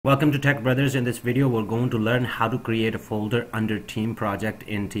Welcome to Tech Brothers. In this video, we're going to learn how to create a folder under Team Project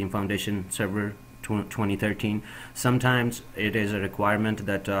in Team Foundation Server 2013. Sometimes it is a requirement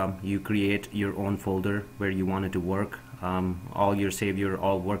that you create your own folder where you want it to work. Save your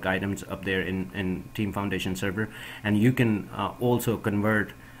all work items up there in Team Foundation Server, and you can also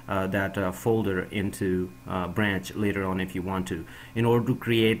convert that folder into branch later on if you want to. In order to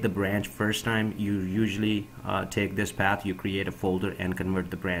create the branch first time, you usually take this path. You create a folder and convert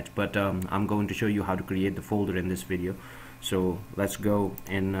the branch, but I'm going to show you how to create the folder in this video. So let's go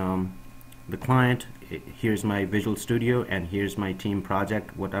in the client. Here's my Visual Studio and here's my Team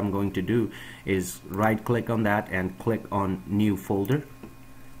Project. What I'm going to do is right click on that and click on New Folder.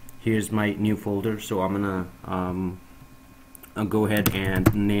 Here's my new folder, so I'm gonna I'll go ahead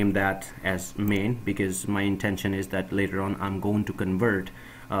and name that as main, because my intention is that later on I'm going to convert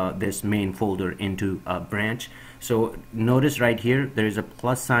this main folder into a branch. So notice right here there is a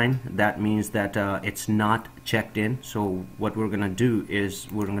plus sign. That means that it's not checked in. So what we're gonna do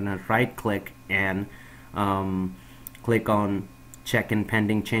is we're gonna right click and click on check in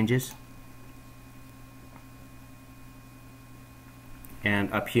pending changes,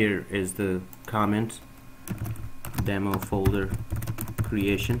 and up here is the comment demo folder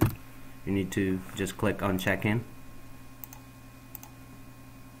creation. You need to just click on check-in,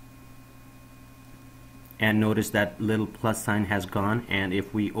 and notice that little plus sign has gone, and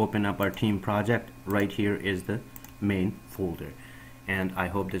if we open up our Team Project, right here is the main folder. And I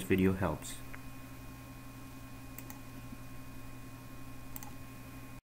hope this video helps.